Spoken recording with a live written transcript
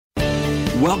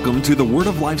Welcome to the Word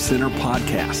of Life Center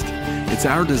podcast. It's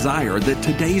our desire that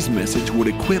today's message would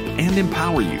equip and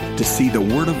empower you to see the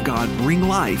Word of God bring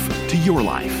life to your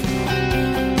life.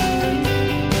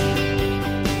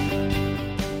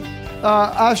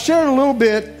 I shared a little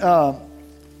bit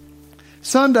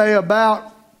Sunday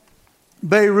about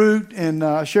Beirut, and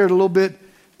I shared a little bit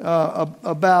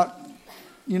about,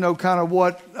 kind of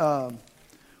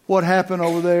what happened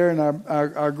over there and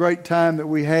our great time that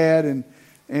we had, and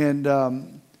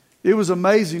it was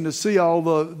amazing to see all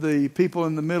the people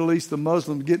in the Middle East, the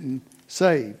Muslims, getting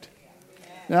saved.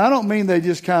 Now, I don't mean they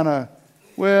just kind of,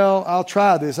 I'll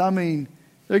try this. I mean,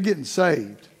 they're getting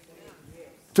saved.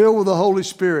 Filled with the Holy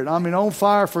Spirit. I mean, on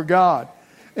fire for God.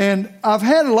 And I've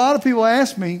had a lot of people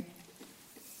ask me,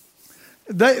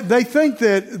 they think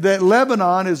that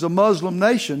Lebanon is a Muslim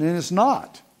nation, and it's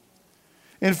not.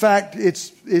 In fact,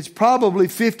 it's probably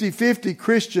 50-50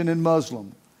 Christian and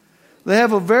Muslim. They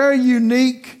have a very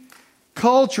unique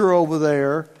culture over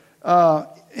there.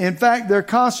 In fact, their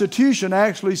constitution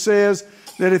actually says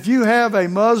that if you have a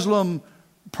Muslim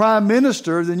prime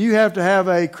minister, then you have to have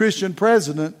a Christian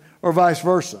president, or vice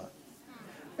versa.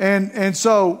 And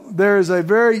so there is a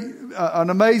an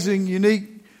amazing,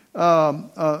 unique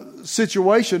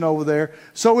situation over there.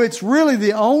 So it's really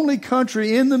the only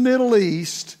country in the Middle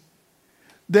East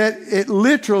that it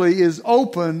literally is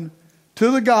open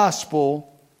to the gospel.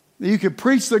 You could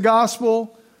preach the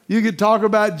gospel, you could talk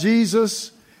about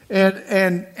Jesus,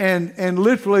 and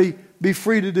literally be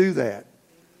free to do that.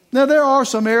 Now there are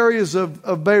some areas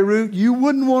of Beirut you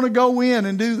wouldn't want to go in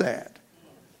and do that,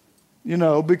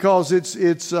 because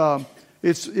it's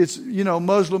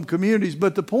Muslim communities.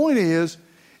 But the point is,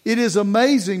 it is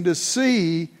amazing to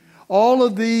see all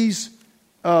of these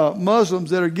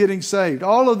Muslims that are getting saved,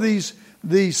 all of these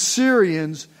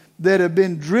Syrians that have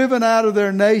been driven out of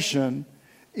their nation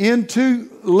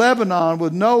into Lebanon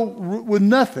with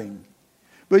nothing,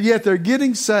 but yet they're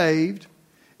getting saved,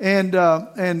 and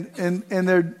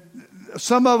they're,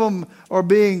 some of them are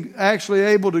being actually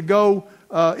able to go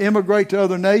immigrate to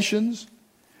other nations.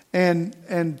 And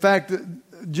in fact,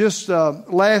 just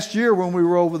last year when we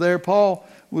were over there, Paul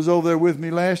was over there with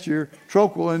me last year,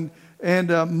 Trokel,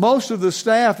 and most of the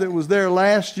staff that was there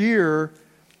last year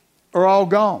are all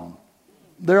gone.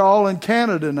 They're all in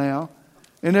Canada now.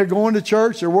 And they're going to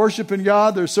church, they're worshiping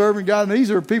God, they're serving God. And these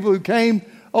are people who came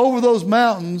over those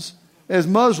mountains as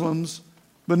Muslims,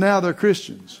 but now they're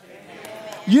Christians.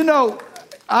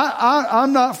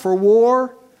 I'm not for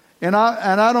war, and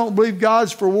I don't believe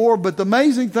God's for war. But the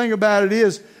amazing thing about it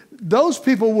is, those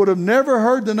people would have never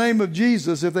heard the name of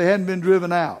Jesus if they hadn't been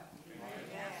driven out.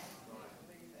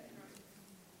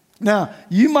 Now,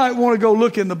 you might want to go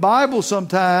look in the Bible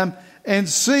sometime and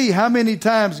see how many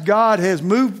times God has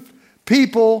moved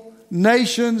people,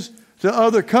 nations to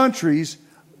other countries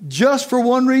just for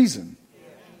one reason.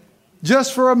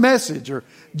 Just for a message, or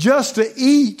just to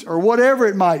eat, or whatever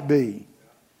it might be.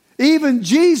 Even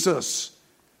Jesus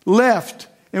left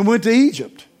and went to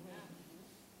Egypt.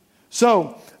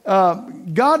 So,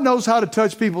 God knows how to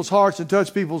touch people's hearts and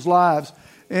touch people's lives.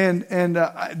 And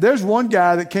there's one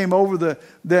guy that came over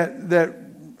that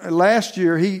last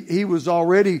year, he was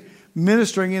already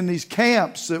ministering in these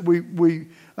camps that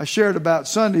I shared about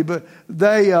Sunday. But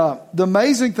the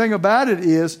amazing thing about it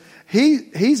is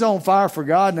he's on fire for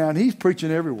God now, and he's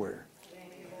preaching everywhere.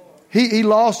 He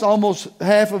lost almost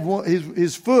half of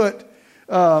his foot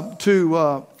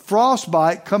to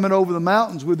frostbite coming over the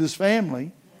mountains with his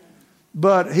family.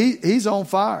 But he's on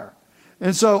fire.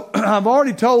 And so I've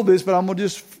already told this, but I'm going to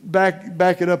just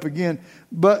back it up again.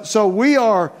 But so we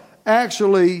are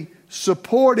actually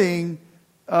supporting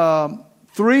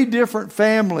 3 different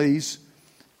families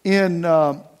in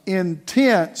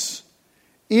tents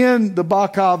in the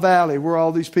Bekaa Valley, where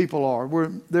all these people are.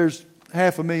 There's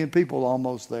 500,000 people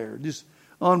almost there. Just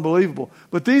unbelievable.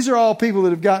 But these are all people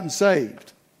that have gotten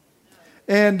saved.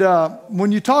 And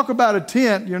when you talk about a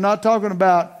tent, you're not talking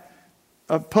about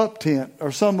a pup tent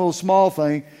or some little small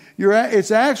thing. It's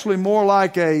actually more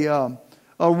like a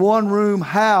one-room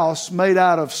house made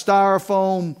out of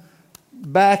styrofoam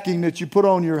backing that you put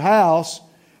on your house,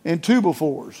 and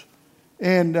 2x4s.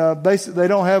 And basically, they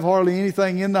don't have hardly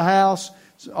anything in the house.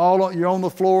 It's you're on the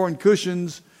floor and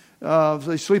cushions.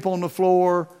 They sleep on the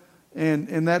floor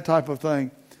and that type of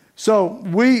thing. So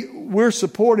we're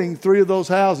supporting 3 of those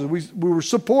houses. We were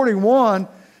supporting one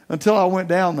until I went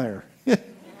down there.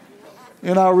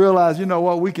 And I realized,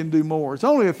 we can do more. It's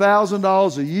only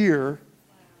 $1,000 a year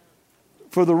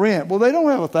for the rent. Well, they don't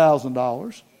have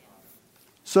 $1,000.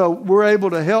 So we're able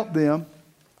to help them.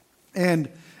 And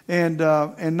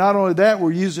not only that,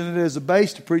 we're using it as a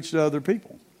base to preach to other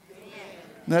people.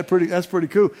 That's pretty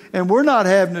cool. And we're not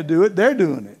having to do it. They're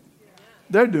doing it.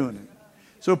 They're doing it.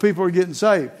 So people are getting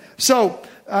saved. So,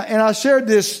 and I shared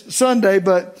this Sunday,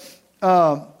 but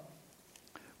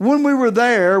when we were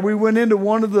there, we went into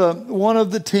one of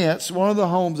the tents, one of the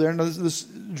homes there, and this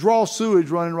draw sewage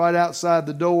running right outside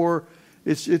the door.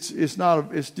 It's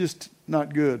just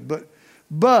not good.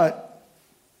 But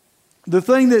the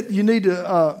thing that you need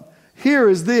to hear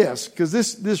is this, because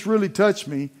this really touched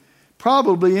me.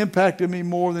 Probably impacted me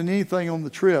more than anything on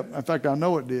the trip. In fact, I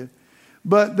know it did.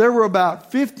 But there were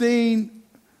about 15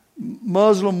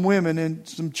 Muslim women and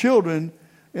some children,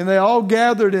 and they all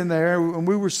gathered in there, and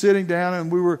we were sitting down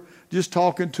and we were just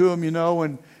talking to them,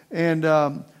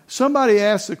 and somebody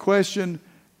asked the question,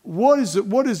 what is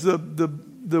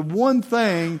the one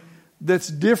thing that's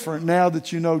different now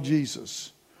that you know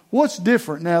Jesus? What's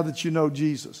different now that you know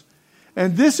Jesus?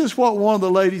 And this is what one of the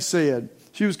ladies said.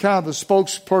 She was kind of the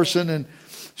spokesperson, and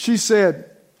she said,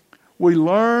 we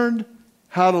learned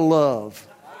how to love.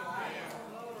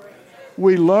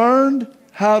 We learned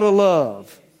how to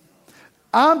love.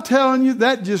 I'm telling you,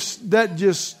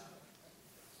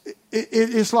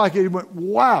 it's like it went,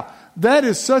 wow, that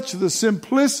is such the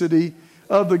simplicity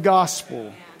of the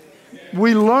gospel.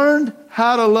 We learned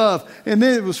how to love. And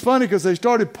then it was funny because they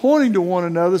started pointing to one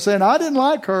another saying, I didn't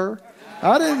like her.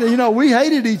 We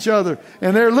hated each other.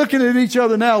 And they're looking at each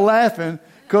other now laughing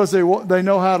because they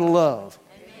know how to love.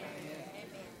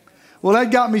 Well,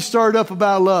 that got me stirred up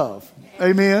about love.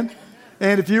 Amen.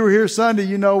 And if you were here Sunday,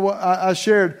 you know what I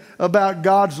shared about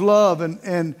God's love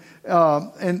and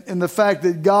the fact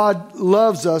that God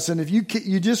loves us. And if you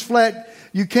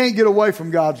can't get away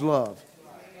from God's love.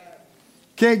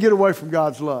 Can't get away from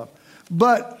God's love.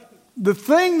 But the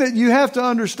thing that you have to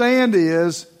understand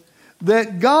is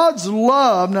that God's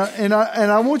love, and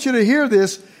I want you to hear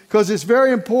this because it's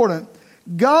very important.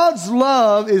 God's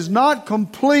love is not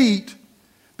complete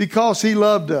because He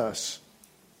loved us.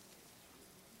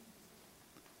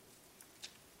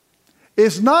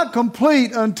 It's not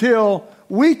complete until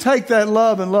we take that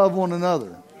love and love one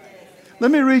another.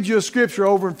 Let me read you a scripture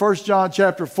over in 1 John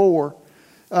chapter 4,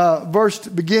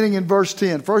 beginning in verse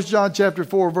 10. 1 John chapter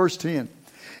 4, verse 10.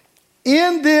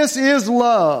 In this is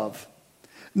love.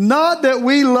 Not that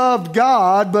we loved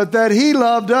God, but that He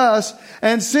loved us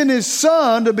and sent His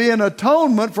Son to be an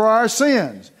atonement for our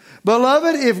sins.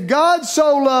 Beloved, if God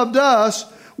so loved us,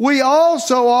 we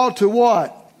also ought to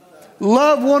what?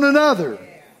 Love one another.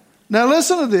 Now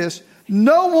listen to this.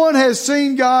 No one has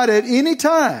seen God at any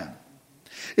time.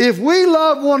 If we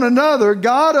love one another,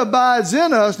 God abides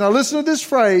in us. Now listen to this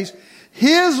phrase.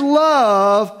 His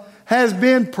love has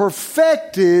been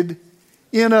perfected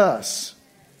in us.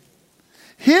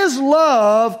 His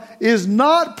love is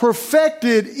not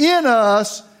perfected in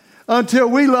us until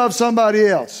we love somebody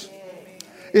else.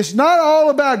 It's not all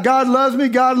about God loves me,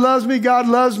 God loves me, God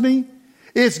loves me.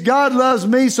 It's God loves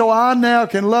me so I now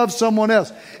can love someone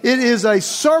else. It is a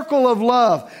circle of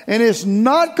love. And it's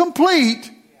not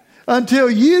complete until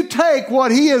you take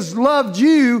what He has loved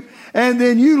you and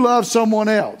then you love someone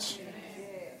else.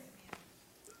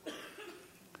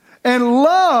 And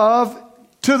love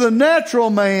to the natural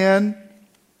man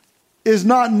is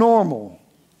not normal.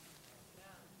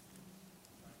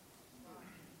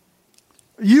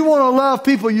 You want to love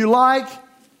people you like,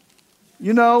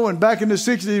 and back in the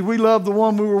 60s we loved the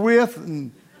one we were with,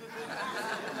 and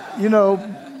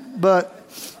but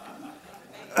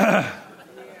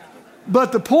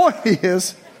the point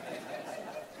is,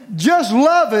 just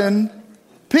loving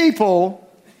people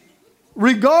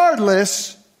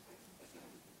regardless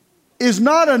is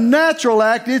not a natural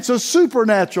act, it's a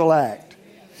supernatural act.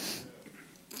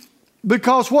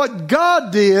 Because what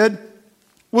God did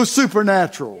was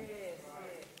supernatural.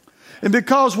 And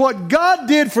because what God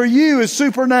did for you is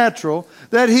supernatural,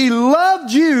 that He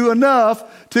loved you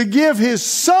enough to give His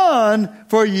Son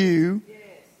for you,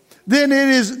 then it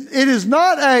is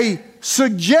not a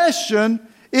suggestion,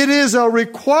 it is a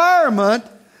requirement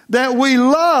that we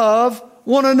love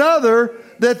one another,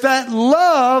 that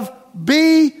love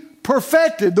be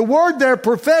perfected. The word there,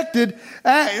 perfected,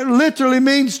 literally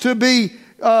means to be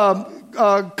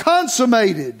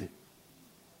consummated.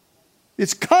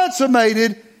 It's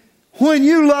consummated when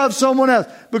you love someone else.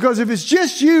 Because if it's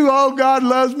just you, oh, God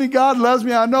loves me,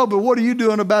 I know, but what are you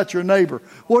doing about your neighbor?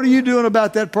 What are you doing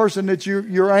about that person that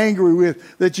you're angry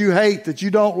with, that you hate, that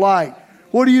you don't like?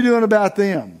 What are you doing about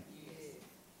them?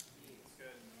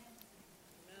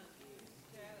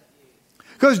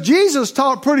 Because Jesus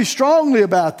talked pretty strongly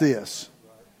about this.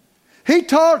 He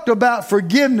talked about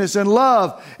forgiveness and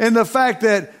love and the fact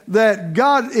that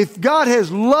God, if God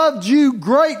has loved you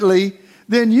greatly,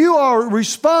 then you are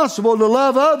responsible to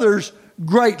love others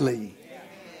greatly.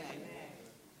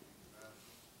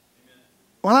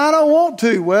 Well, I don't want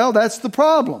to. Well, that's the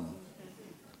problem.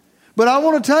 But I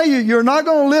want to tell you, you're not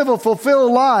going to live a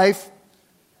fulfilled life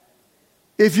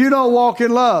if you don't walk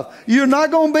in love. You're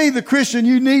not going to be the Christian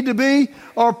you need to be,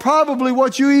 or probably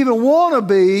what you even want to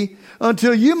be,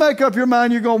 until you make up your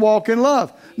mind you're going to walk in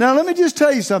love. Now, let me just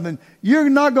tell you something. You're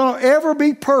not going to ever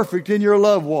be perfect in your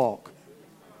love walk.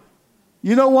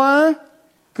 You know why?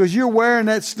 Because you're wearing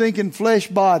that stinking flesh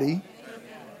body,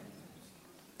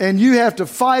 and you have to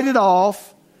fight it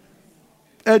off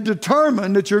and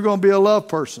determine that you're going to be a love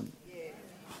person.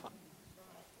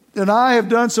 And I have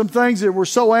done some things that were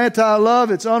so anti-love,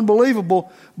 it's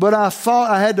unbelievable, but I thought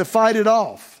I had to fight it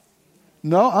off.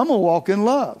 No, I'm going to walk in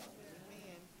love.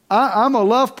 I'm a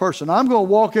love person. I'm going to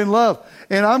walk in love.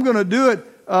 And I'm going to do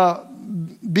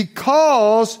it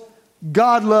because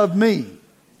God loved me.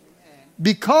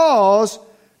 Because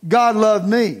God loved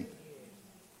me.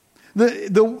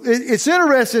 It's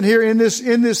interesting here in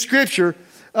this scripture.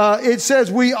 It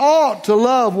says we ought to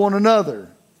love one another.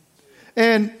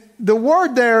 And the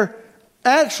word there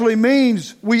actually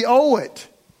means we owe it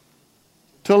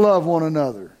to love one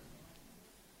another.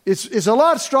 It's a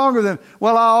lot stronger than,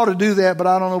 well, I ought to do that, but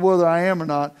I don't know whether I am or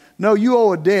not. No, you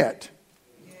owe a debt.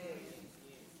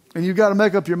 And you've got to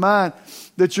make up your mind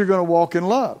that you're going to walk in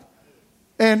love.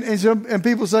 And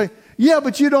people say, yeah,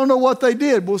 but you don't know what they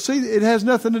did. Well, see, it has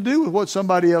nothing to do with what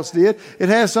somebody else did. It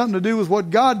has something to do with what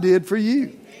God did for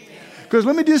you. Because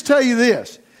let me just tell you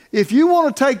this. If you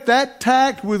want to take that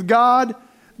tact with God,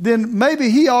 then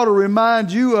maybe He ought to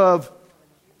remind you of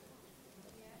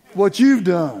what you've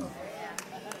done.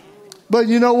 But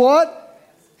you know what?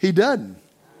 He doesn't.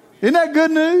 Isn't that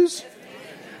good news?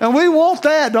 And we want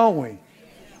that, don't we?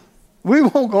 We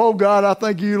won't go, oh God, I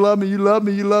think you love me, you love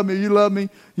me, you love me, you love me,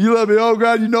 you love me. Oh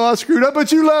God, you know I screwed up,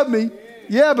 but you love me.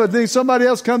 Yeah, but then somebody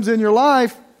else comes in your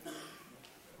life.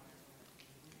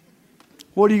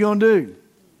 What are you going to do?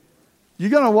 You're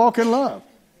going to walk in love.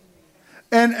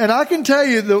 And I can tell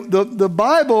you the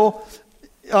Bible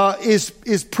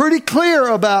is pretty clear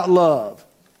about love.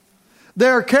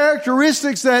 There are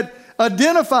characteristics that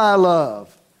identify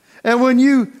love. And when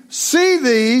you see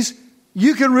these,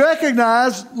 you can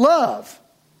recognize love.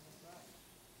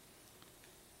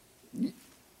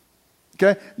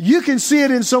 Okay? You can see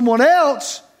it in someone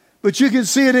else, but you can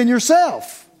see it in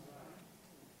yourself.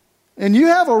 And you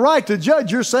have a right to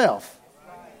judge yourself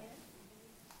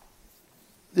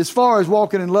as far as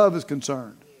walking in love is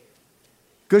concerned.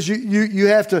 Because you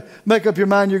have to make up your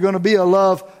mind you're going to be a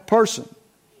love person.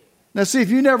 Now see, if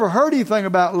you never heard anything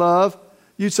about love,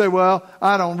 you'd say, well,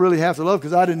 I don't really have to love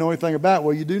because I didn't know anything about it.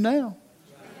 Well, you do now.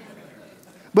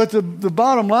 But the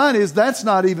bottom line is that's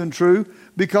not even true,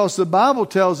 because the Bible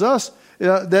tells us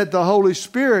that the Holy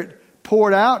Spirit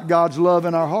poured out God's love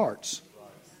in our hearts.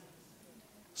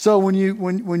 So when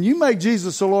you make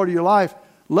Jesus the Lord of your life,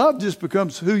 love just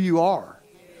becomes who you are.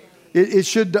 It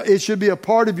should be a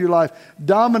part of your life,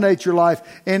 dominate your life.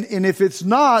 And if it's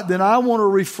not, then I want to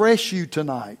refresh you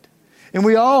tonight. And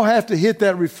we all have to hit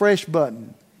that refresh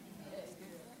button.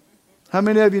 How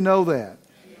many of you know that?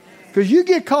 Because you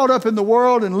get caught up in the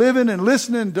world and living and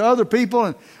listening to other people.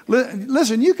 And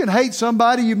listen, you can hate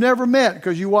somebody you've never met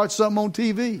because you watch something on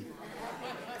TV.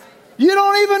 You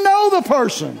don't even know the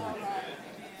person.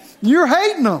 You're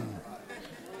hating them.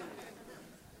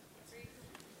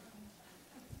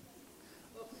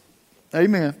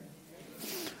 Amen.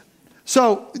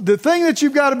 So the thing that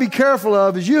you've got to be careful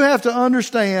of is you have to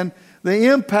understand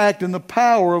the impact and the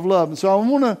power of love. And so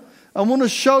I want to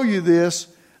show you this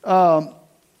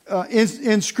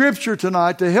in Scripture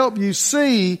tonight to help you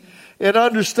see and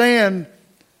understand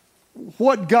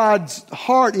what God's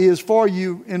heart is for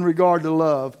you in regard to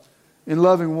love, in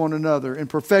loving one another, and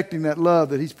perfecting that love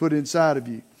that He's put inside of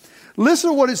you. Listen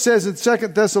to what it says in 2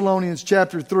 Thessalonians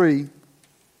chapter 3,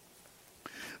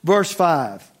 verse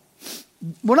 5.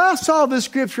 When I saw this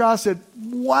scripture, I said,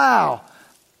 wow,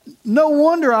 no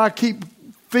wonder I keep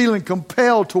feeling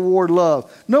compelled toward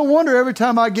love. No wonder every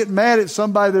time I get mad at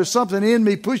somebody, there's something in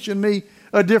me pushing me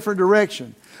a different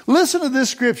direction. Listen to this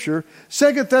scripture,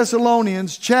 2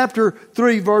 Thessalonians chapter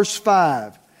 3, verse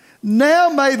 5. Now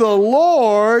may the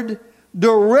Lord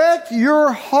direct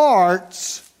your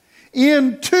hearts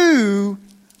into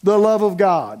the love of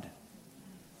God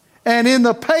and in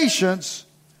the patience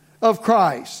of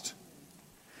Christ.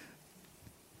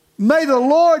 May the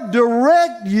Lord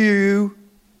direct you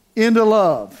into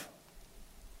love.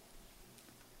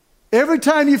 Every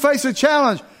time you face a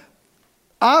challenge,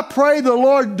 I pray the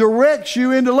Lord directs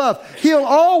you into love. He'll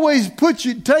always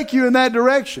take you in that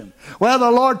direction. Well,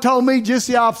 the Lord told me just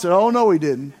the opposite. Oh, no, He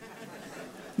didn't.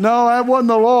 No, that wasn't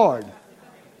the Lord.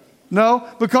 No,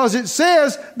 because it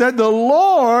says that the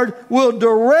Lord will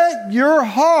direct your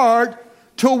heart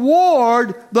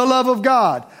toward the love of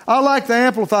God. I like the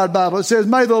Amplified Bible. It says,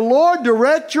 may the Lord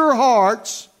direct your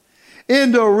hearts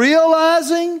into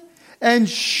realizing and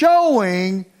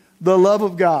showing the love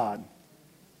of God.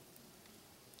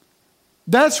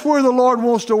 That's where the Lord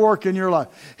wants to work in your life.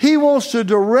 He wants to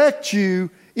direct you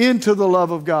into the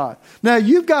love of God. Now,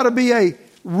 you've got to be a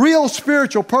real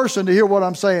spiritual person to hear what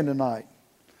I'm saying tonight.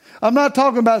 I'm not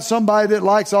talking about somebody that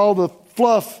likes all the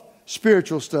fluff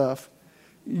spiritual stuff.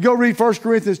 You go read 1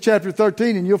 Corinthians chapter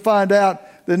 13 and you'll find out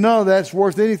that none of that's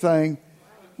worth anything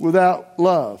without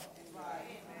love.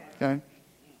 Okay?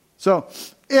 So,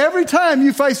 every time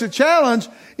you face a challenge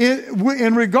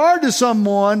in regard to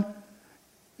someone,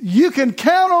 you can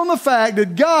count on the fact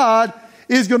that God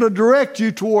is going to direct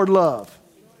you toward love.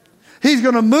 He's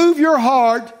going to move your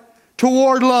heart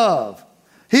toward love.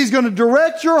 He's going to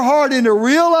direct your heart into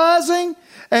realizing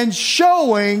and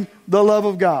showing the love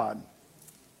of God.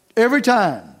 Every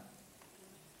time.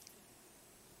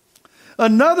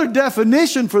 Another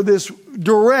definition for this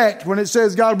direct, when it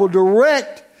says God will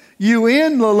direct you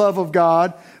in the love of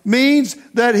God, means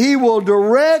that He will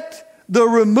direct the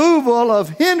removal of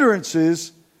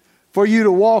hindrances for you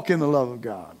to walk in the love of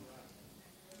God.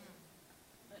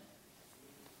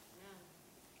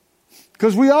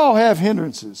 Because we all have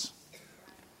hindrances.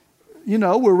 You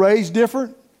know, we're raised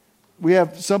different.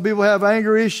 Some people have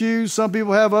anger issues. Some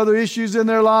people have other issues in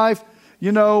their life.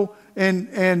 You know,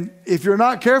 and if you're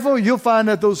not careful, you'll find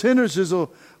that those hindrances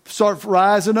will start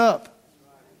rising up.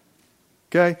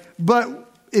 Okay? But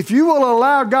if you will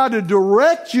allow God to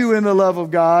direct you in the love of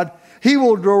God, He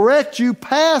will direct you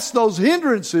past those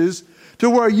hindrances to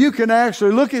where you can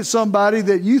actually look at somebody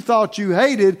that you thought you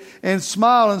hated and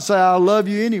smile and say, I love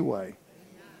you anyway.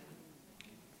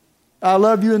 I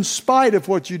love you in spite of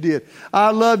what you did.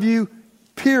 I love you,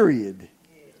 period.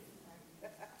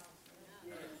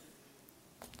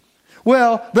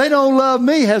 Well, they don't love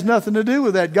me has nothing to do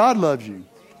with that. God loves you.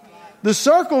 The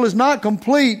circle is not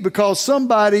complete because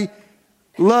somebody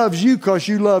loves you because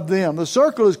you love them. The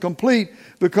circle is complete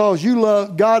because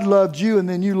God loved you and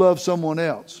then you love someone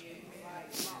else.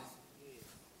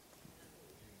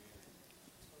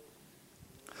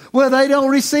 Well, they don't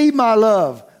receive my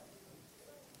love.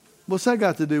 What's that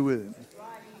got to do with it?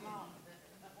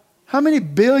 How many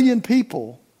billion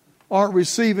people aren't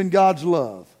receiving God's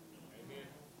love?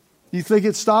 You think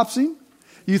it stops Him?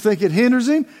 You think it hinders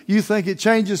Him? You think it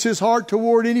changes His heart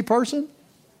toward any person?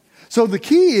 So the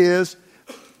key is,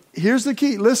 here's the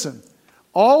key. Listen,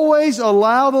 always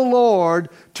allow the Lord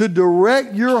to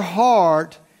direct your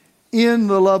heart in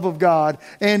the love of God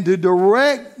and to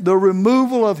direct the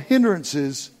removal of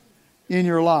hindrances in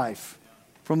your life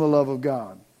from the love of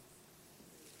God.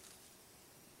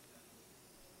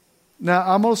 Now,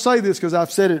 I'm going to say this because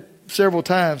I've said it several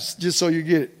times just so you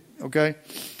get it, okay?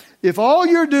 If all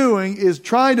you're doing is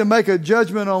trying to make a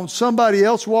judgment on somebody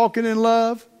else walking in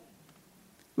love,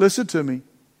 listen to me,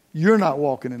 you're not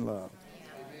walking in love.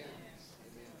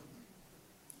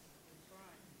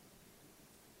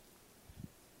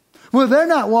 Well, they're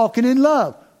not walking in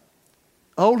love.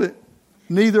 Hold it.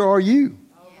 Neither are you.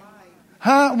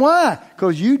 Why?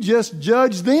 Because you just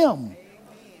judged them.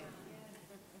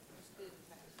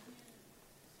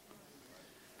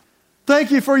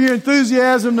 Thank you for your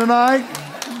enthusiasm tonight.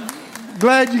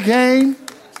 Glad you came.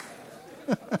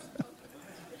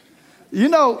 You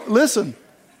know, listen,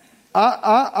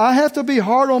 I have to be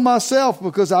hard on myself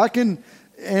because I can,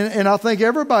 and I think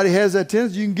everybody has that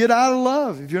tendency. You can get out of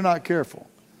love if you're not careful.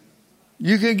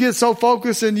 You can get so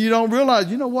focused and you don't realize,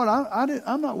 you know what,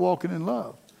 I'm not walking in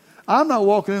love. I'm not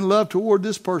walking in love toward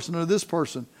this person or this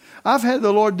person. I've had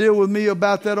the Lord deal with me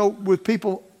about that with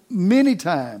people many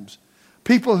times.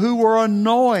 People who were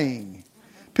annoying.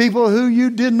 People who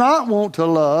you did not want to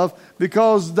love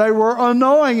because they were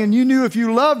annoying and you knew if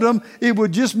you loved them, it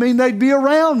would just mean they'd be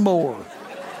around more.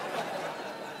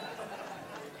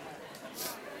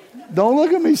 Don't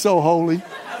look at me so holy.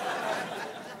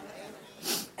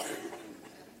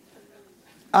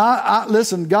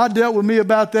 Listen, God dealt with me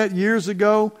about that years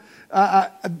ago.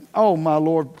 Oh, my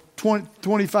Lord,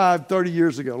 25, 30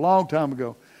 years ago, a long time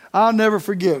ago. I'll never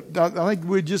forget. I think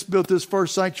we just built this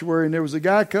first sanctuary, and there was a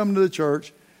guy coming to the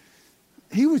church.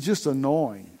 He was just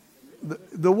annoying.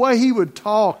 The way he would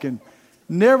talk and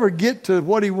never get to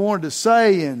what he wanted to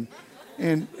say, and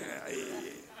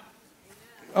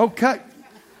okay,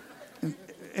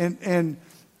 and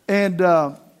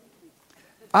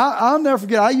I'll never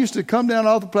forget. I used to come down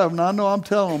off the platform. Now, I know I'm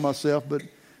telling on myself, but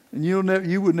you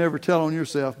would never tell on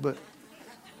yourself,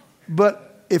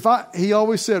 but he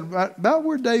always said, about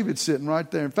where David's sitting right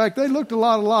there. In fact, they looked a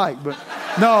lot alike, but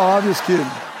no, I'm just kidding.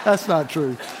 That's not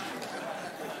true.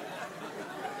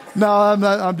 No,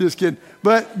 I'm just kidding.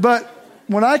 But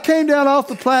when I came down off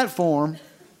the platform,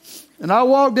 and I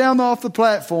walked down off the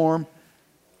platform,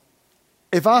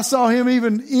 if I saw him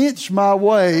even inch my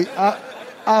way,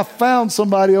 I found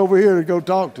somebody over here to go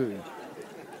talk to.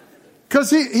 Because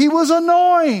he was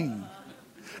annoying.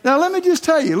 Now let me just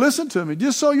tell you, listen to me,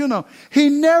 just so you know. He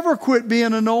never quit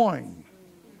being annoying.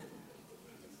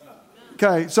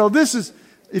 Okay, so this is,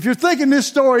 if you're thinking this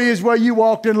story is where you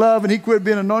walked in love and he quit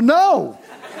being annoying, no.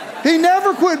 He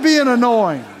never quit being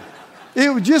annoying.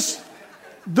 It was just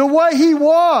the way he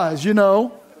was, you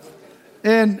know.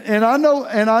 And I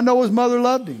know his mother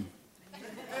loved him.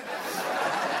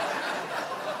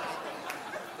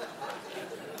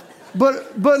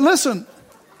 But listen,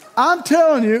 I'm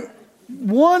telling you,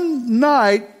 one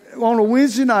night on a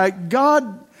Wednesday night,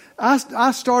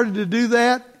 I started to do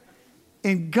that,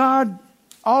 and God,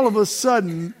 all of a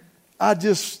sudden, I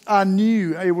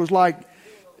knew it was like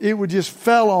it would just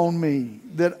fell on me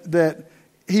that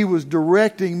He was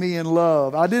directing me in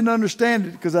love. I didn't understand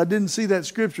it because I didn't see that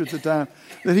scripture at the time,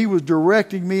 that He was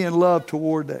directing me in love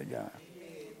toward that guy.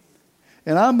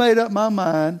 And I made up my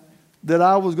mind that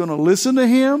I was going to listen to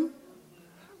him.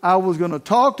 I was going to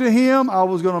talk to him. I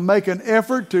was going to make an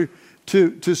effort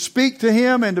to speak to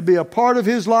him and to be a part of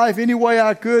his life any way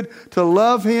I could, to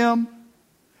love him.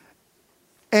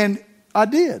 And I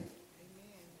did.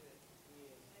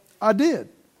 I did.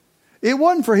 It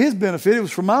wasn't for his benefit. It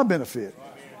was for my benefit.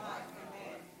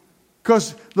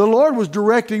 Because the Lord was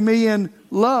directing me in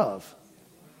love.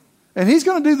 And He's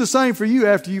going to do the same for you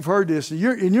after you've heard this. And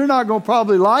you're not going to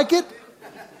probably like it.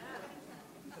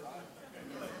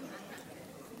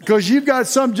 Because you've got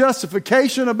some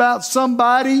justification about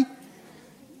somebody.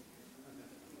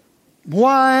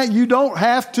 Why you don't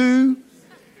have to.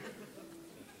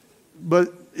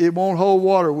 But it won't hold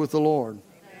water with the Lord.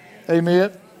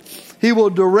 Amen. He will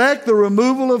direct the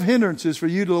removal of hindrances for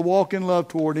you to walk in love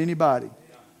toward anybody.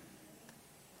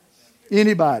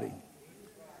 Anybody.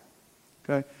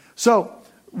 Okay. So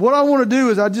what I want to do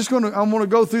is I'm going to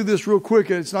go through this real quick,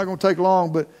 and it's not going to take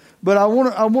long, but I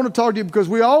want to talk to you because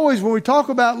when we talk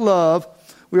about love,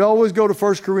 we always go to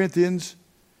 1 Corinthians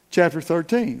chapter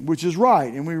 13, which is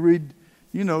right, and we read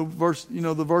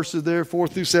the verses there 4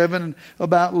 through 7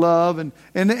 about love, and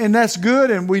that's good,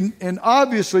 and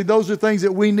obviously those are things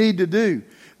that we need to do.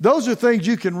 Those are things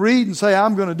you can read and say,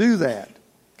 I'm going to do that.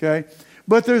 Okay?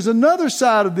 But there's another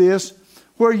side of this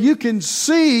where you can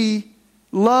see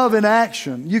love in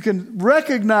action. You can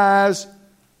recognize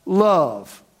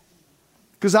love.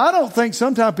 Because I don't think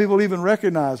sometimes people even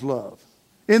recognize love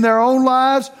in their own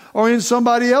lives or in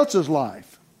somebody else's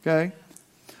life. Okay?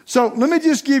 So let me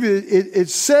just give you,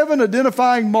 it's 7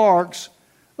 identifying marks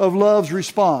of love's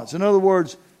response. In other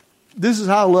words, this is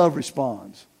how love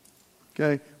responds.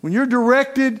 Okay? When you're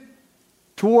directed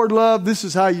toward love, this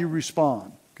is how you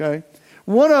respond. Okay?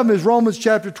 One of them is Romans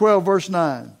chapter 12, verse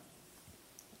 9.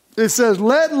 It says,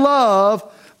 let love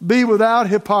be without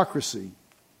hypocrisy.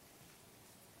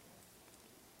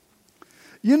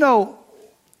 You know,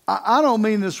 I don't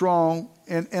mean this wrong,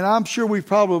 and I'm sure we've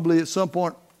probably at some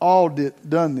point all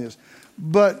done this.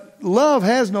 But love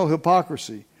has no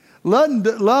hypocrisy.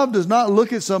 Love does not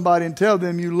look at somebody and tell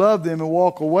them you love them and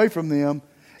walk away from them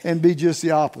and be just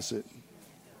the opposite.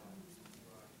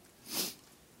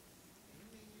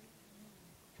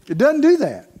 It doesn't do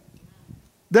that.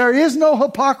 There is no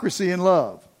hypocrisy in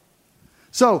love.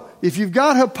 So if you've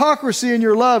got hypocrisy in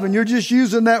your love and you're just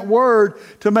using that word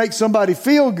to make somebody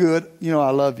feel good,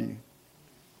 I love you.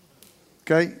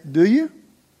 Okay? Do you?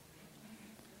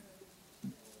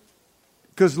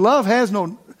 Because love has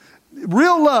no...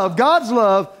 Real love, God's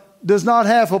love, does not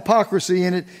have hypocrisy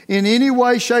in it in any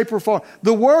way, shape, or form.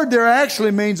 The word there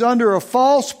actually means under a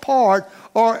false part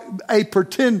or a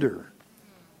pretender.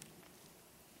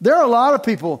 There are a lot of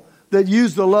people that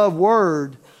use the love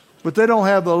word, but they don't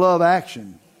have the love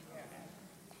action.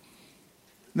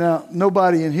 Now,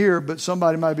 nobody in here, but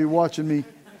somebody might be watching me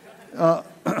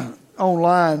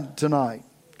online tonight.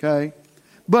 Okay?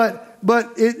 But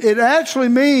it actually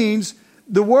means,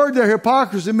 the word there,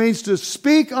 hypocrisy, means to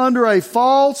speak under a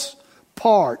false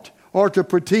part or to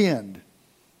pretend.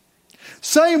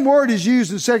 Same word is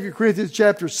used in 2 Corinthians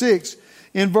chapter 6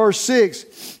 in verse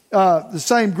 6, the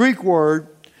same Greek word.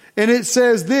 And it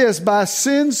says this, by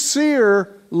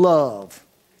sincere love.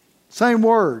 Same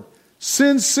word.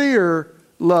 Sincere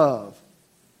love.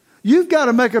 You've got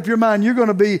to make up your mind you're going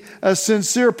to be a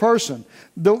sincere person.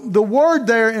 The word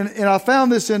there, and I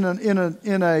found this in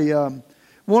a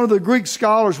one of the Greek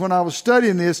scholars, when I was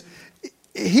studying this,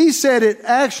 he said it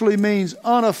actually means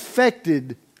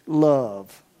unaffected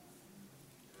love.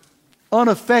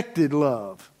 Unaffected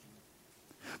love.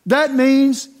 That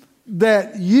means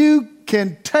that you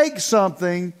can take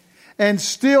something and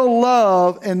still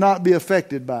love and not be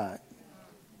affected by it.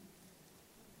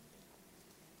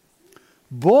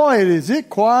 Boy, is it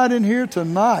quiet in here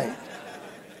tonight.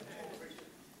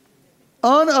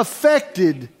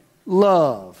 Unaffected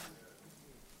love.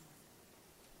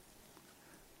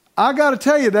 I got to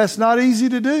tell you, that's not easy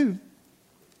to do.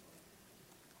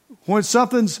 When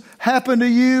something's happened to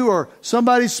you, or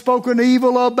somebody's spoken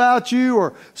evil about you,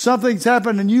 or something's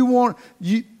happened and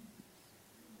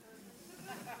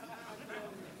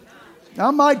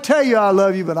I might tell you I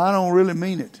love you, but I don't really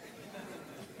mean it.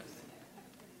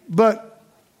 But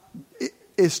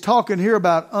it's talking here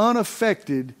about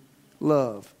unaffected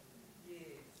love.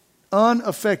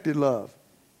 Unaffected love.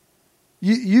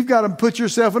 You've got to put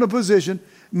yourself in a position,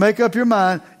 make up your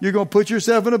mind, you're going to put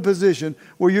yourself in a position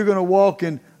where you're going to walk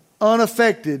in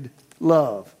unaffected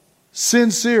love.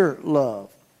 Sincere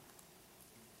love.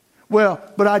 Well,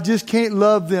 but I just can't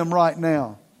love them right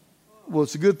now. Well,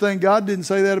 it's a good thing God didn't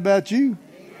say that about you.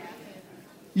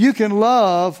 You can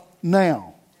love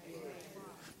now.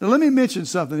 Now, let me mention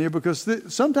something here, because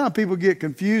sometimes people get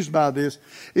confused by this,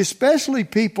 especially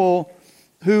people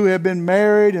who have been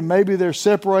married and maybe they're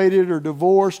separated or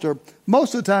divorced, or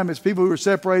most of the time it's people who are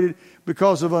separated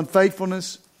because of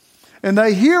unfaithfulness. And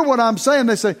they hear what I'm saying.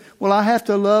 They say, well, I have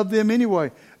to love them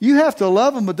anyway. You have to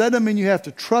love them, but that doesn't mean you have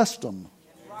to trust them.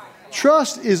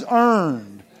 Trust is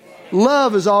earned.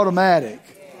 Love is automatic.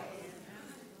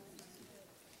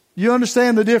 You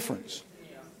understand the difference?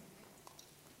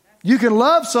 You can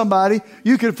love somebody,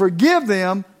 you can forgive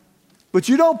them, but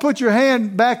you don't put your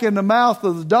hand back in the mouth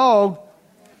of the dog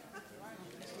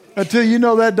until you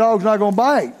know that dog's not going to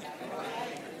bite.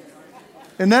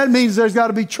 And that means there's got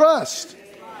to be trust.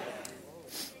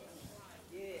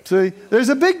 See, there's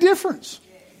a big difference.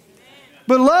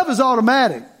 But love is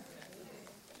automatic.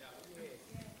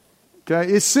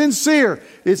 Okay, it's sincere.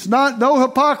 It's no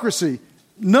hypocrisy.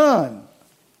 None.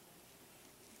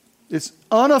 It's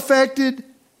unaffected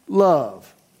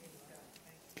love.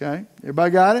 Okay,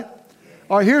 everybody got it?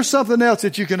 All right, here's something else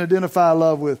that you can identify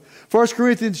love with. 1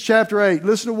 Corinthians chapter 8.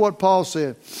 Listen to what Paul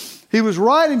said. He was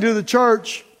writing to the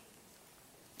church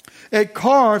at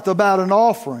Corinth about an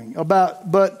offering. But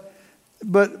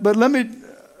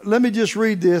let me just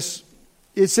read this.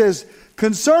 It says,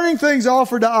 concerning things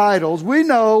offered to idols, we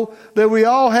know that we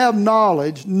all have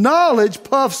knowledge. Knowledge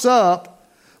puffs up.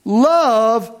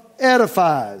 Love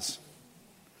edifies.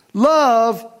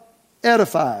 Love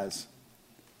edifies.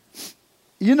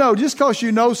 You know, just because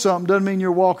you know something doesn't mean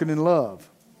you're walking in love.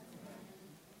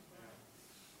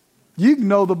 You can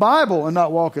know the Bible and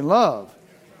not walk in love.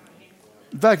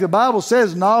 In fact, the Bible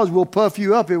says knowledge will puff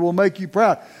you up. It will make you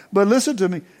proud. But listen to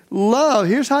me. Love,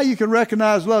 here's how you can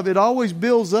recognize love. It always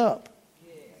builds up.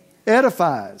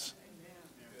 Edifies.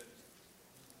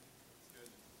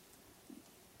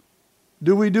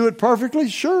 Do we do it perfectly?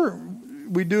 Sure.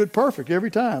 We do it perfect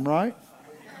every time, right?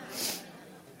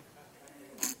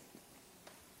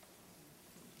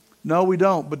 No, we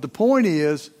don't. But the point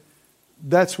is,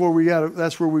 that's where we've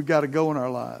got to go in our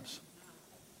lives.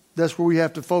 That's where we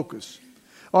have to focus.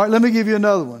 All right, let me give you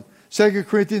another one. 2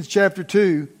 Corinthians chapter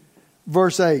 2,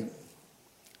 verse 8.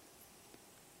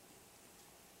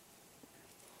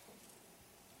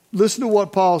 Listen to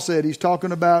what Paul said. He's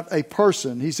talking about a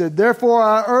person. He said, therefore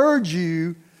I urge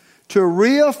you to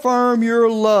reaffirm your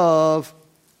love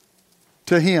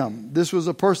to him. This was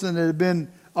a person that had been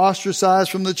ostracized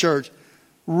from the church.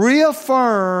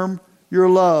 Reaffirm your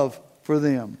love for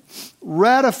them.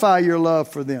 Ratify your love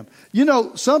for them. You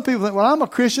know, some people think, well, I'm a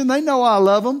Christian. They know I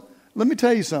love them. Let me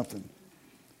tell you something.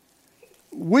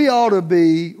 We ought to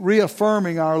be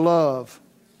reaffirming our love.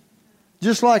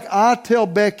 Just like I tell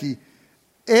Becky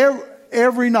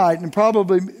every night, and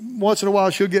probably once in a while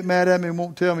she'll get mad at me and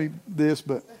won't tell me this,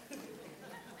 but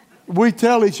we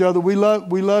tell each other,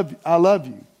 I love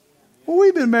you. Well,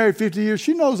 we've been married 50 years.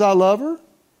 She knows I love her,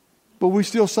 but we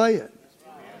still say it.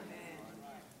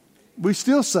 We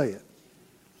still say it.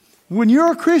 When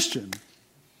you're a Christian,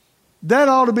 that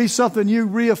ought to be something you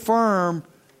reaffirm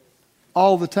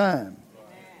all the time.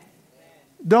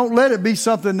 Don't let it be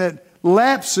something that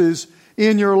lapses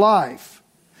in your life.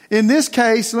 In this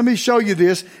case, let me show you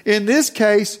this. In this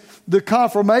case, the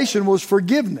confirmation was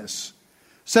forgiveness.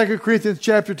 2 Corinthians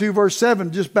chapter 2, verse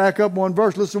 7. Just back up one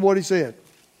verse. Listen to what he said.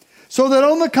 So that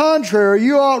on the contrary,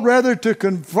 you ought rather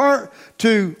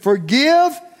to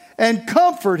forgive and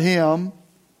comfort him,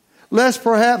 lest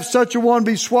perhaps such a one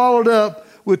be swallowed up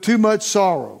with too much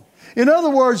sorrow. In other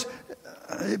words,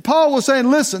 Paul was saying,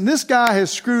 listen, this guy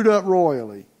has screwed up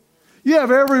royally. You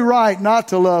have every right not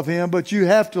to love him, but you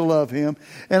have to love him.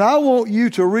 And I want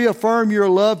you to reaffirm your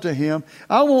love to him.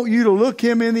 I want you to look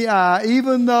him in the eye,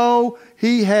 even though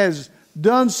he has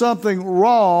done something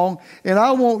wrong. And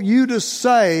I want you to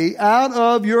say out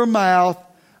of your mouth,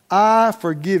 I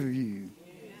forgive you.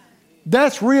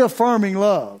 That's reaffirming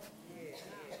love.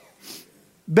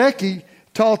 Becky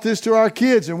taught this to our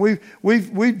kids, and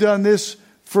we've done this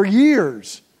for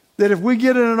years. That if we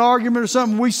get in an argument or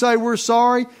something, we say we're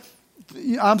sorry.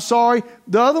 I'm sorry.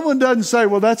 The other one doesn't say,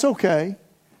 well, that's okay.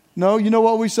 No, you know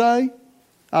what we say?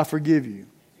 I forgive you.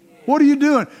 What are you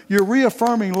doing? You're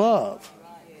reaffirming love.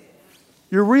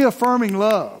 You're reaffirming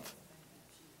love.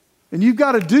 And you've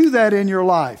got to do that in your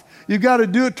life. You've got to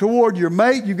do it toward your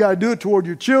mate. You've got to do it toward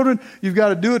your children. You've got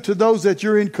to do it to those that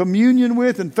you're in communion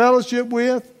with and fellowship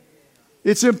with.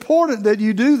 It's important that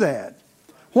you do that.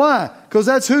 Why? Because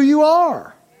that's who you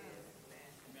are.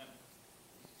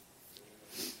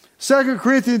 2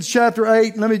 Corinthians chapter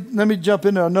 8, let me jump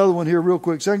into another one here real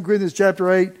quick. 2 Corinthians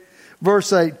chapter 8,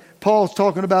 verse 8. Paul's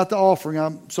talking about the offering.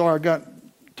 I'm sorry I got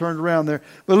turned around there.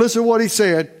 But listen to what he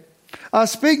said. I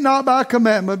speak not by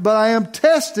commandment, but I am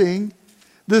testing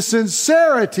the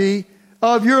sincerity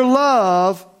of your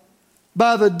love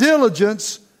by the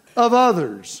diligence of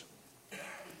others.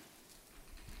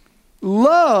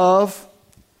 Love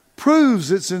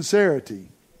proves its sincerity.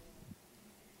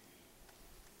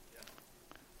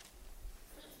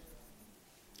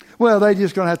 Well, they're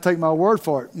just going to have to take my word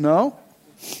for it. No,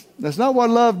 that's not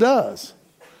what love does.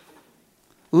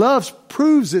 Love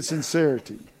proves its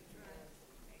sincerity.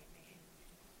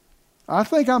 I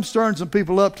think I'm stirring some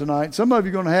people up tonight. Some of you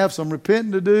are going to have some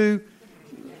repenting to do,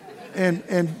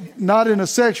 and not in a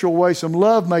sexual way, some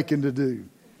love making to do.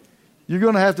 You're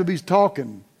going to have to be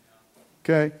talking,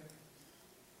 okay?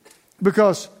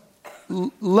 Because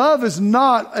love is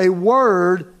not a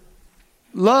word.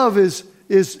 Love is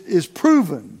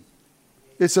proven.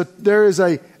 There is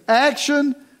a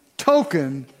action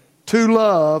token to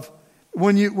love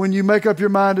when you make up your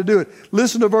mind to do it.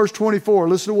 Listen to verse 24.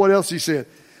 Listen to what else he said.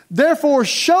 Therefore,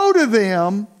 show to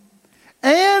them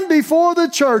and before the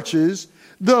churches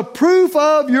the proof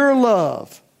of your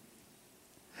love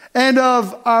and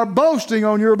of our boasting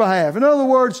on your behalf. In other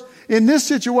words, in this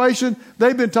situation,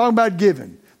 they've been talking about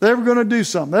giving. They were going to do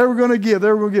something. They were going to give.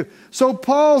 They were going to give. So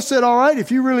Paul said, all right,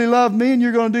 if you really love me and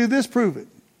you're going to do this, prove it.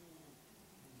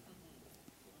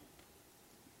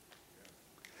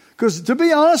 Because to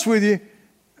be honest with you,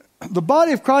 the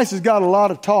body of Christ has got a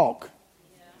lot of talk.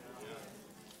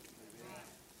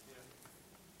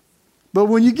 But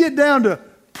when you get down to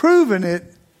proving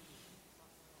it,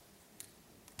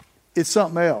 it's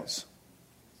something else.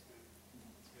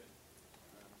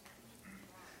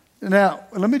 Now,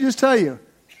 let me just tell you,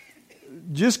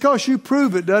 just because you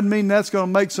prove it doesn't mean that's going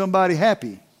to make somebody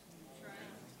happy.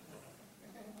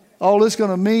 All it's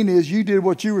going to mean is you did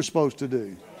what you were supposed to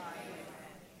do.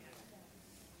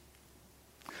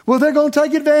 Well, they're going to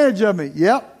take advantage of me.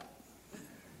 Yep.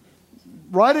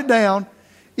 Write it down.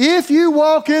 If you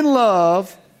walk in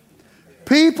love,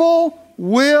 people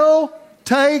will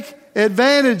take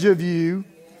advantage of you.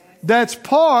 That's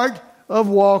part of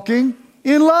walking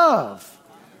in love.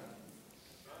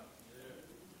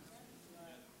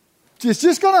 It's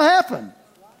just going to happen.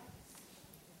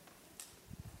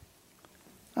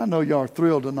 I know y'all are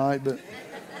thrilled tonight, but at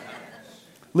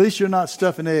least you're not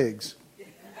stuffing eggs.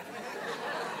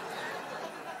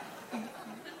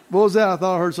 What was that? I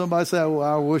thought I heard somebody say, well,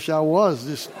 I wish I was.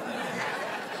 Just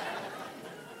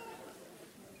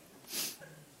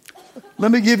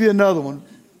let me give you another one.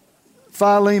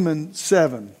 Philemon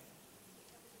 7.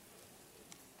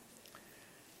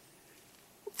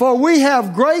 For we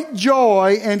have great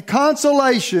joy and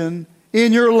consolation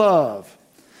in your love,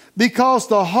 because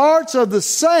the hearts of the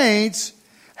saints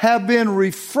have been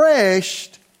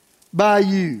refreshed by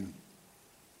you.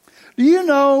 Do you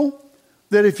know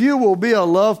that if you will be a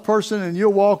love person and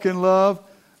you'll walk in love,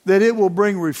 that it will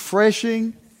bring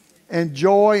refreshing and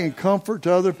joy and comfort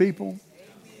to other people?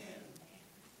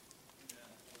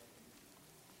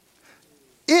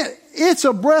 It's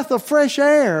a breath of fresh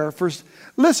air for,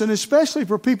 listen, especially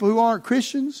for people who aren't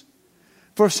Christians.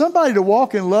 For somebody to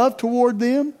walk in love toward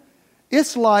them,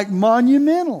 it's like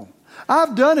monumental.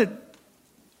 I've done it,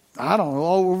 I don't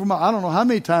know how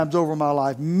many times over my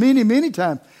life, many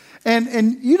times.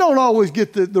 And you don't always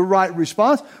get the right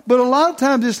response, but a lot of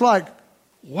times it's like,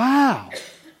 wow,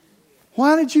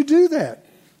 why did you do that?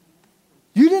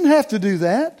 You didn't have to do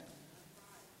that.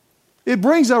 It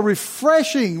brings a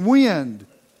refreshing wind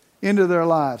into their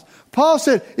lives. Paul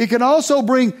said it can also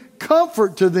bring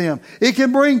comfort to them. It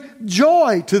can bring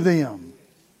joy to them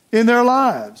in their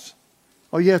lives.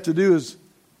 All you have to do is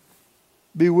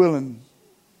be willing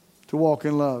to walk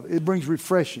in love. It brings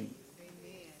refreshing.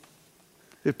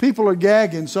 If people are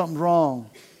gagging, something's wrong.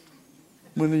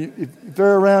 If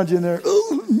they're around you and they're...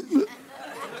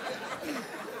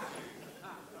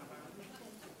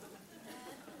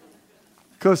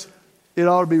 Because it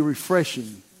ought to be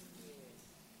refreshing.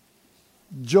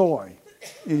 Joy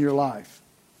in your life.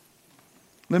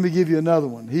 Let me give you another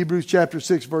one. Hebrews chapter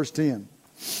 6, verse 10.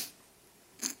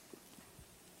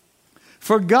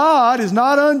 For God is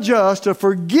not unjust to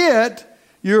forget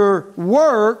your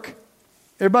work.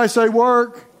 Everybody say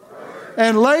work.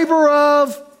 And labor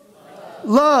of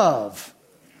love,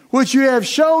 which you have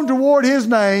shown toward His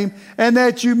name, and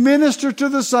that you minister to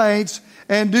the saints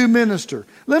and do minister.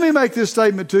 Let me make this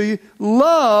statement to you.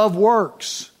 Love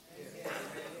works.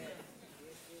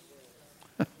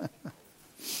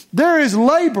 There is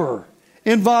labor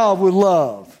involved with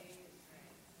love.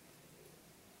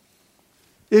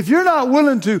 If you're not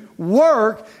willing to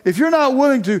work, if you're not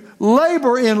willing to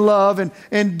labor in love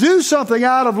and do something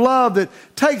out of love that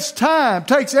takes time,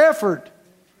 takes effort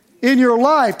in your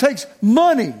life, takes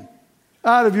money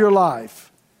out of your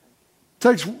life,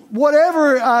 takes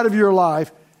whatever out of your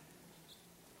life,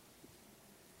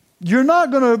 you're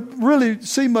not going to really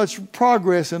see much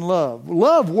progress in love.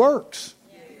 Love works.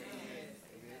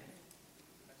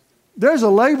 There's a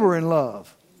labor in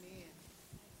love.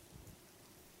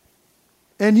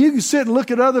 And you can sit and look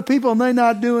at other people and they're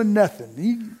not doing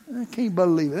nothing. I can't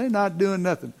believe it. They're not doing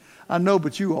nothing. I know,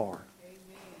 but you are.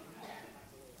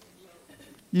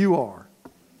 You are.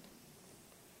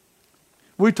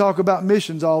 We talk about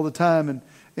missions all the time,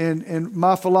 and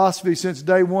my philosophy since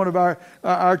day one of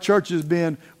our church has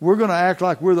been, we're going to act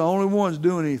like we're the only ones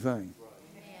doing anything.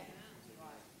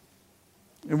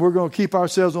 And we're going to keep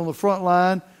ourselves on the front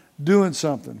line doing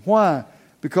something. Why?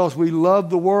 Because we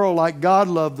love the world like God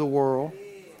loved the world.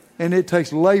 And it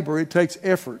takes labor, it takes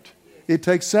effort, it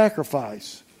takes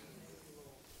sacrifice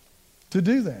to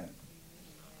do that.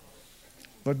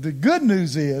 But the good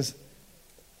news is,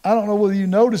 I don't know whether you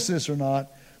notice this or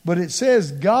not, but it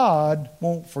says God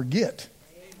won't forget.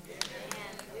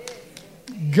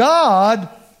 God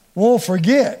won't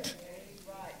forget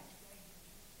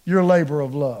your labor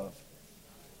of love.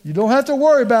 You don't have to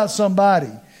worry about somebody.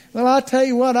 Well, I tell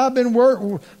you what, I've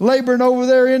been laboring over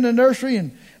there in the nursery,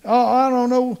 and I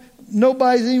don't know,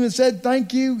 nobody's even said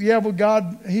thank you. Yeah, well,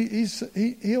 God,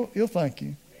 He'll thank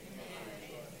you.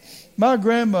 My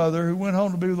grandmother, who went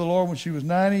home to be with the Lord when she was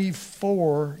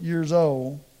 94 years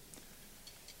old,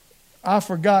 I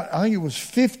think it was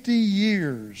 50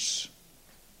 years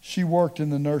she worked in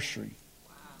the nursery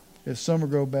at Summer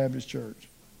Grove Baptist Church.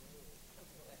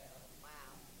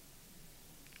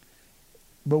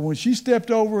 But when she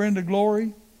stepped over into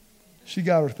glory, she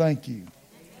got her thank you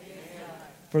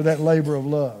for that labor of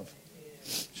love.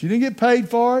 She didn't get paid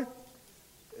for it.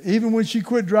 Even when she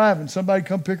quit driving, somebody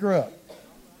come pick her up.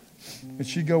 And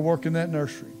she'd go work in that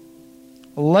nursery.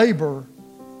 A labor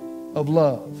of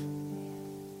love.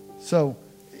 So,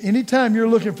 anytime you're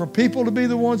looking for people to be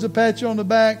the ones that pat you on the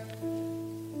back,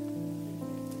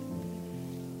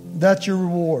 that's your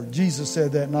reward. Jesus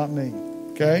said that, not me.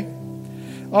 Okay?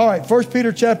 All right, 1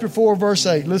 Peter chapter 4, verse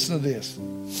 8. Listen to this.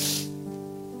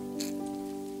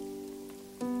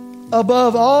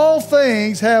 Above all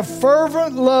things, have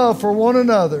fervent love for one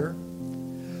another,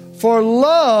 for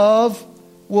love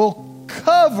will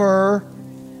cover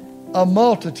a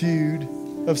multitude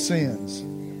of sins.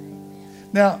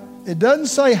 Now, it doesn't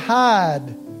say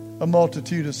hide a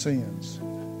multitude of sins,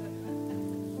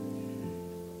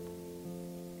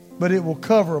 but it will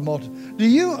cover a multitude. Do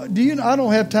you? I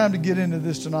don't have time to get into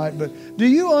this tonight, but do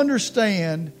you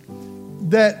understand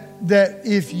that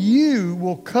if you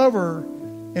will cover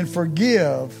and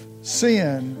forgive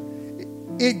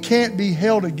sin, it can't be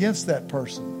held against that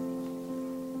person?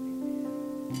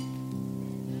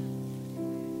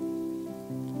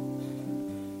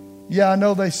 Yeah, I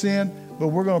know they sin, but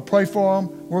we're going to pray for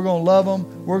them. We're going to love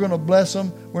them. We're going to bless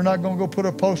them. We're not going to go put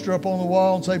a poster up on the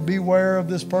wall and say, beware of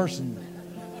this person.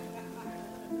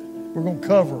 We're going to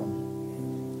cover them.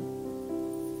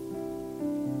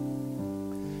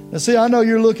 Now, see, I know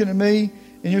you're looking at me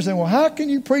and you're saying, well, how can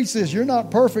you preach this? You're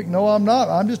not perfect. No, I'm not.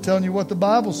 I'm just telling you what the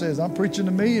Bible says. I'm preaching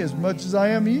to me as much as I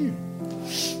am you.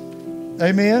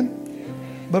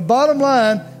 Amen? But bottom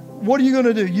line, what are you going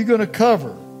to do? You're going to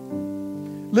cover.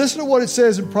 Listen to what it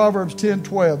says in Proverbs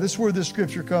 10:12. This is where this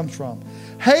scripture comes from.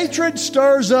 Hatred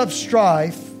stirs up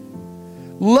strife.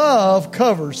 Love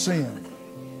covers sin.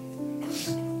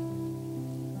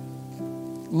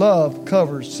 Love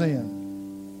covers sin.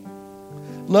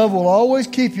 Love will always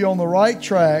keep you on the right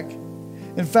track.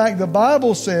 In fact, the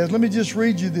Bible says, let me just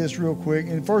read you this real quick.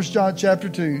 In 1 John chapter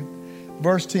 2,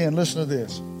 verse 10, listen to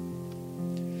this.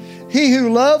 He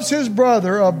who loves his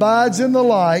brother abides in the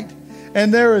light,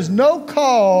 and there is no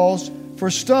cause for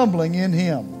stumbling in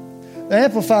him. The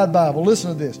Amplified Bible,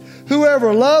 listen to this.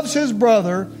 Whoever loves his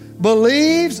brother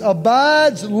believes,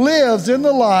 abides, lives in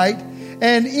the light,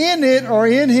 and in it or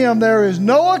in him there is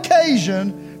no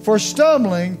occasion for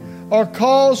stumbling or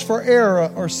cause for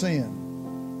error or sin.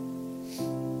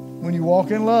 When you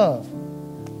walk in love,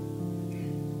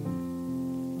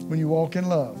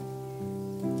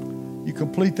 you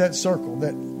complete that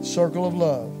circle of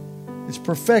love. It's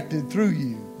perfected through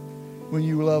you when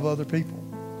you love other people.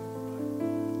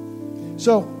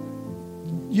 So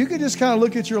you can just kind of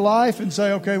look at your life and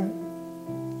say, okay,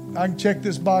 I can check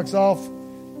this box off.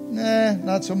 Nah,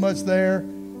 not so much there.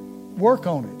 Work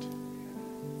on it.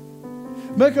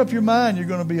 Make up your mind you're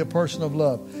going to be a person of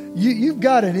love. You've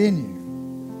got it in you.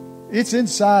 It's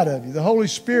inside of you. The Holy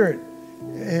Spirit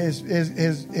has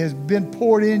been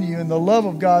poured in you, and the love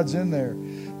of God's in there.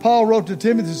 Paul wrote to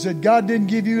Timothy and said, God didn't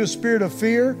give you a spirit of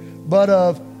fear, but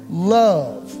of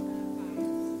love.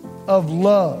 Of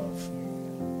love.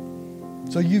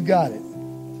 So you've got it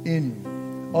in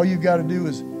you. All you've got to do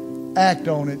is act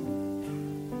on it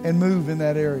and move in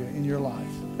that area in your life.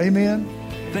 Amen?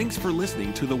 Thanks for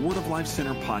listening to the Word of Life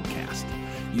Center podcast.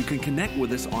 You can connect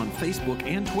with us on Facebook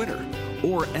and Twitter,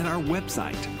 or at our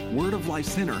website,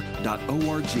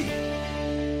 wordoflifecenter.org.